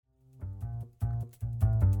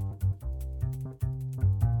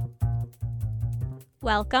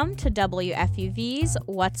Welcome to WFUV's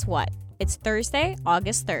What's What. It's Thursday,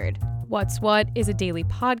 August 3rd. What's What is a daily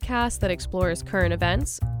podcast that explores current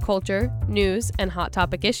events, culture, news, and hot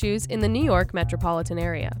topic issues in the New York metropolitan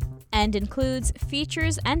area. And includes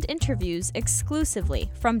features and interviews exclusively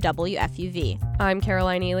from WFUV. I'm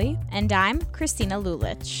Caroline Ely. And I'm Christina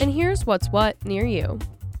Lulich. And here's What's What near you.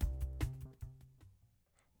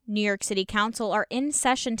 New York City Council are in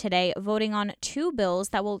session today voting on two bills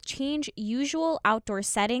that will change usual outdoor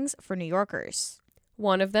settings for New Yorkers.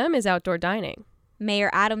 One of them is outdoor dining. Mayor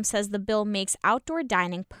Adams says the bill makes outdoor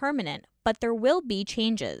dining permanent, but there will be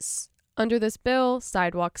changes. Under this bill,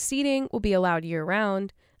 sidewalk seating will be allowed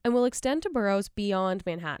year-round and will extend to boroughs beyond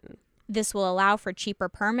Manhattan. This will allow for cheaper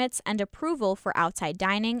permits, and approval for outside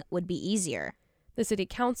dining would be easier. The City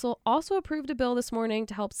Council also approved a bill this morning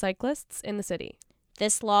to help cyclists in the city.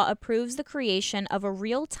 This law approves the creation of a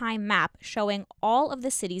real-time map showing all of the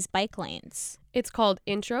city's bike lanes. It's called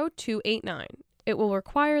Intro 289. It will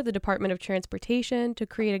require the Department of Transportation to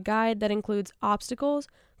create a guide that includes obstacles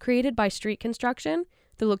created by street construction,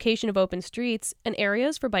 the location of open streets, and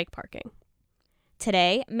areas for bike parking.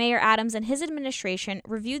 Today, Mayor Adams and his administration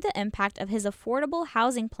reviewed the impact of his affordable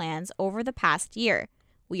housing plans over the past year.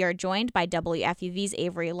 We are joined by WFUV's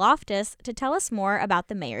Avery Loftus to tell us more about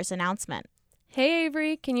the mayor's announcement. Hey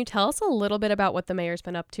Avery, can you tell us a little bit about what the mayor's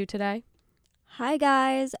been up to today? Hi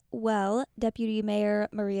guys. Well, Deputy Mayor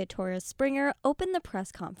Maria Torres Springer opened the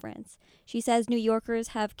press conference. She says New Yorkers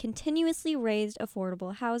have continuously raised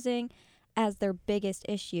affordable housing as their biggest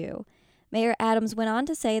issue. Mayor Adams went on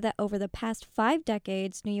to say that over the past 5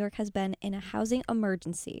 decades, New York has been in a housing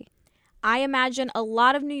emergency. I imagine a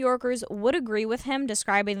lot of New Yorkers would agree with him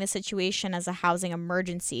describing the situation as a housing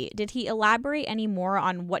emergency. Did he elaborate any more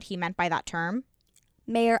on what he meant by that term?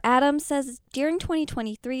 Mayor Adams says during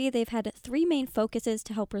 2023, they've had 3 main focuses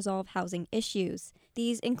to help resolve housing issues.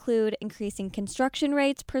 These include increasing construction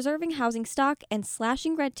rates, preserving housing stock, and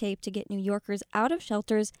slashing red tape to get New Yorkers out of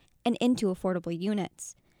shelters and into affordable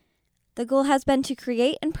units. The goal has been to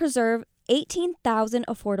create and preserve 18,000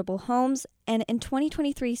 affordable homes, and in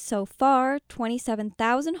 2023 so far,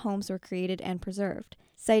 27,000 homes were created and preserved.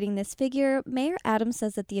 Citing this figure, Mayor Adams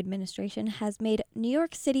says that the administration has made New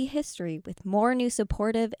York City history with more new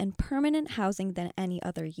supportive and permanent housing than any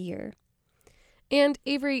other year. And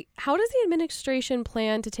Avery, how does the administration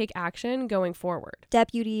plan to take action going forward?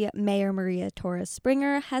 Deputy Mayor Maria Torres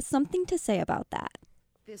Springer has something to say about that.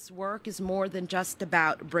 This work is more than just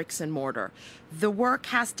about bricks and mortar. The work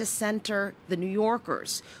has to center the New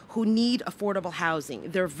Yorkers who need affordable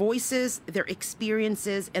housing, their voices, their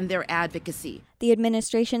experiences, and their advocacy. The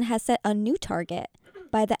administration has set a new target.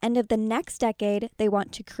 By the end of the next decade, they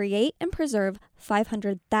want to create and preserve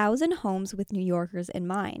 500,000 homes with New Yorkers in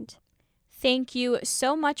mind. Thank you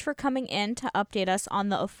so much for coming in to update us on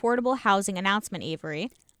the affordable housing announcement, Avery.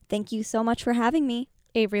 Thank you so much for having me.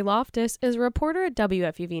 Avery Loftus is a reporter at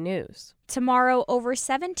WFUV News. Tomorrow, over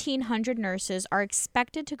 1,700 nurses are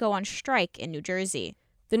expected to go on strike in New Jersey.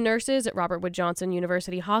 The nurses at Robert Wood Johnson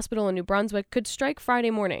University Hospital in New Brunswick could strike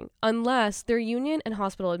Friday morning unless their union and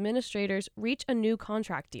hospital administrators reach a new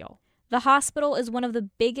contract deal. The hospital is one of the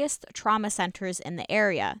biggest trauma centers in the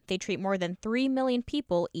area. They treat more than 3 million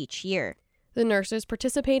people each year. The nurses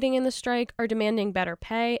participating in the strike are demanding better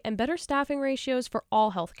pay and better staffing ratios for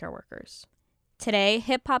all healthcare workers. Today,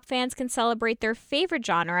 hip-hop fans can celebrate their favorite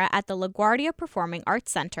genre at the LaGuardia Performing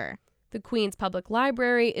Arts Center. The Queens Public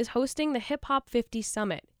Library is hosting the Hip Hop 50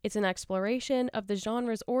 Summit. It's an exploration of the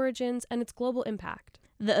genre's origins and its global impact.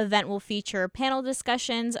 The event will feature panel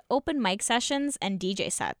discussions, open mic sessions, and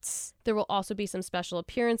DJ sets. There will also be some special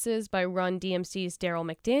appearances by Run DMC's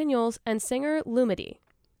Daryl McDaniels and singer Lumity.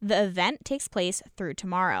 The event takes place through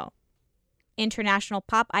tomorrow. International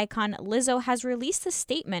pop icon Lizzo has released a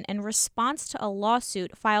statement in response to a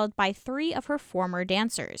lawsuit filed by 3 of her former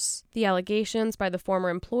dancers. The allegations by the former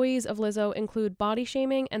employees of Lizzo include body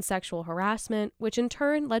shaming and sexual harassment, which in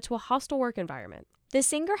turn led to a hostile work environment. The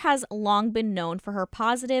singer has long been known for her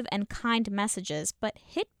positive and kind messages, but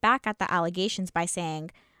hit back at the allegations by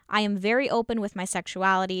saying, "I am very open with my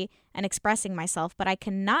sexuality and expressing myself, but I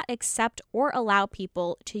cannot accept or allow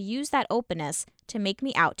people to use that openness to make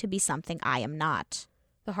me out to be something I am not."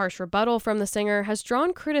 The harsh rebuttal from the singer has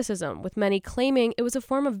drawn criticism, with many claiming it was a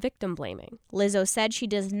form of victim blaming. Lizzo said she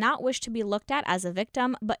does not wish to be looked at as a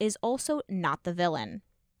victim, but is also not the villain.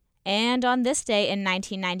 And on this day in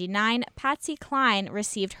 1999, Patsy Cline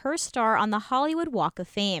received her star on the Hollywood Walk of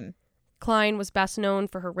Fame. Cline was best known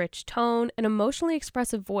for her rich tone and emotionally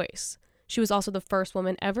expressive voice. She was also the first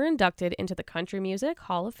woman ever inducted into the Country Music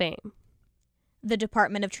Hall of Fame. The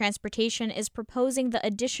Department of Transportation is proposing the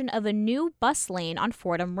addition of a new bus lane on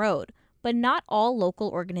Fordham Road, but not all local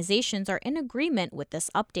organizations are in agreement with this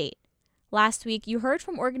update. Last week, you heard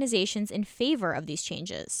from organizations in favor of these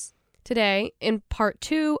changes. Today, in part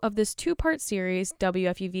 2 of this 2-part series,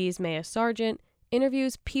 WFUV's Maya Sargent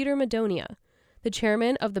interviews Peter Madonia, the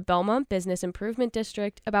chairman of the Belmont Business Improvement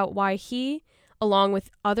District, about why he, along with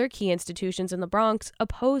other key institutions in the Bronx,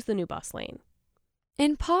 oppose the new bus lane.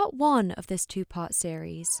 In part 1 of this 2-part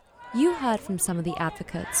series, you heard from some of the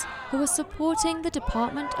advocates who are supporting the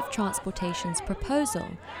Department of Transportation's proposal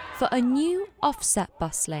for a new offset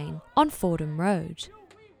bus lane on Fordham Road.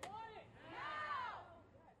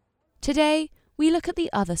 Today, we look at the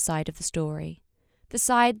other side of the story, the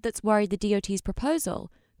side that's worried the DOT's proposal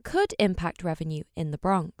could impact revenue in the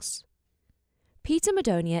Bronx. Peter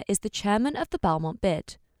Madonia is the chairman of the Belmont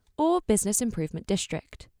BID, or Business Improvement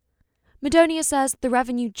District. Madonia says the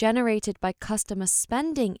revenue generated by customer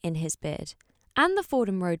spending in his bid and the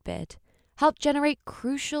Fordham Road bid helped generate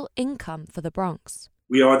crucial income for the Bronx.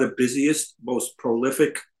 We are the busiest, most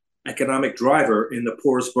prolific economic driver in the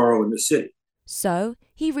poorest borough in the city. So,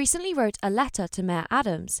 he recently wrote a letter to Mayor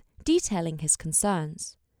Adams detailing his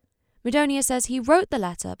concerns. Madonia says he wrote the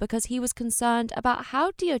letter because he was concerned about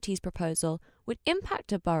how DOT's proposal would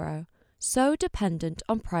impact a borough so dependent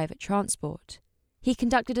on private transport. He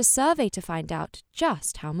conducted a survey to find out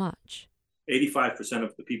just how much. 85%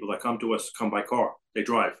 of the people that come to us come by car. They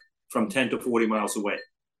drive from 10 to 40 miles away.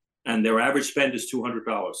 And their average spend is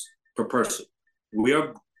 $200 per person. We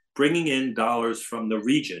are bringing in dollars from the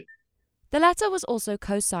region. The letter was also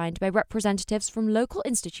co-signed by representatives from local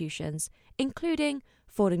institutions, including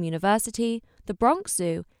Fordham University, the Bronx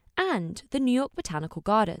Zoo, and the New York Botanical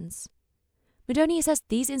Gardens. Madonia says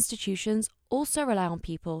these institutions also rely on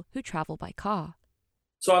people who travel by car.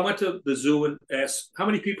 So I went to the zoo and asked how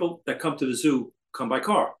many people that come to the zoo come by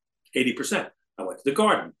car? 80%. I went to the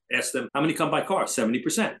garden, asked them how many come by car?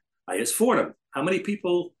 70%. I asked Fordham, how many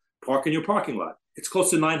people park in your parking lot? It's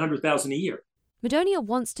close to 900,000 a year. Madonia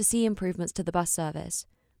wants to see improvements to the bus service,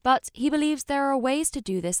 but he believes there are ways to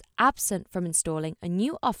do this absent from installing a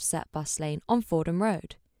new offset bus lane on Fordham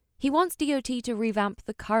Road. He wants DOT to revamp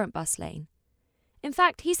the current bus lane. In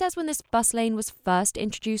fact, he says when this bus lane was first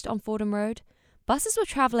introduced on Fordham Road, buses were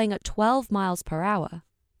travelling at 12 miles per hour.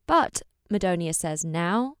 But, Madonia says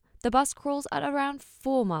now, the bus crawls at around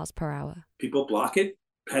 4 miles per hour. People block it,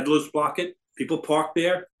 peddlers block it, people park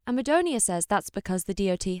there. And Madonia says that's because the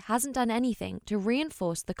DOT hasn't done anything to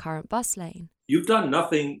reinforce the current bus lane. You've done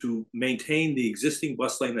nothing to maintain the existing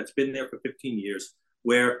bus lane that's been there for 15 years,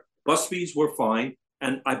 where bus fees were fine,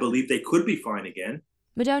 and I believe they could be fine again.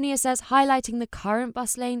 Madonia says highlighting the current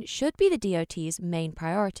bus lane should be the DOT's main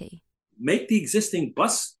priority. Make the existing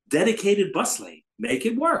dedicated bus lane. Make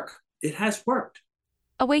it work. It has worked.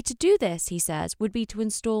 A way to do this, he says, would be to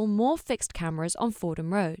install more fixed cameras on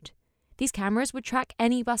Fordham Road. These cameras would track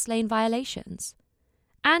any bus lane violations.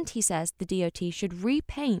 And he says the DOT should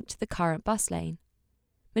repaint the current bus lane.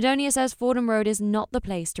 Madonia says Fordham Road is not the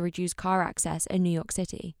place to reduce car access in New York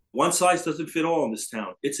City. One size doesn't fit all in this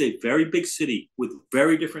town. It's a very big city with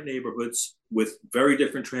very different neighborhoods, with very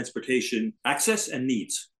different transportation access and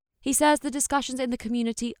needs. He says the discussions in the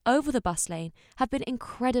community over the bus lane have been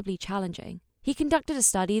incredibly challenging. He conducted a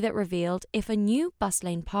study that revealed if a new bus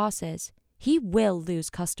lane passes, he will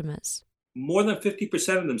lose customers. More than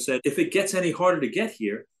 50% of them said, if it gets any harder to get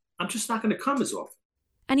here, I'm just not going to come as often.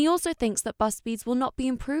 And he also thinks that bus speeds will not be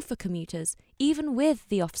improved for commuters, even with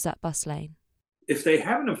the offset bus lane. If they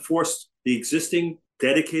haven't enforced the existing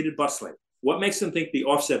dedicated bus lane, what makes them think the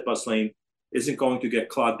offset bus lane isn't going to get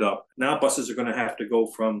clogged up? Now buses are going to have to go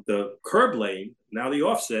from the curb lane, now the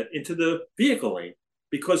offset, into the vehicle lane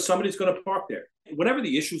because somebody's going to park there. Whatever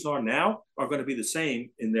the issues are now are going to be the same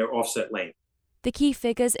in their offset lane. The key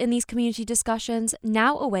figures in these community discussions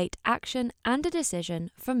now await action and a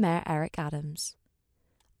decision from Mayor Eric Adams.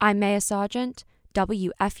 I'm Maya Sargent,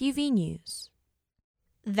 WFUV News.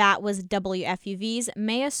 That was WFUV's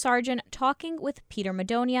Maya Sargent talking with Peter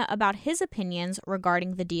Madonia about his opinions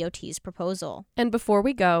regarding the DOT's proposal. And before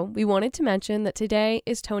we go, we wanted to mention that today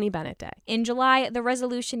is Tony Bennett Day. In July, the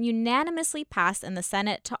resolution unanimously passed in the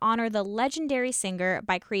Senate to honor the legendary singer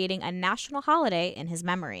by creating a national holiday in his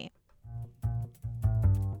memory.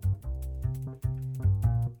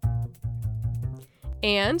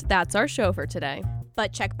 And that's our show for today.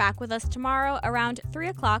 But check back with us tomorrow around 3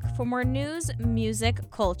 o'clock for more news, music,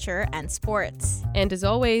 culture, and sports. And as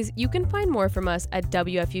always, you can find more from us at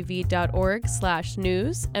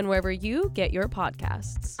wfuv.org/news and wherever you get your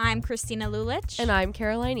podcasts. I'm Christina Lulich. And I'm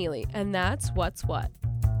Caroline Ely, and that's What's What.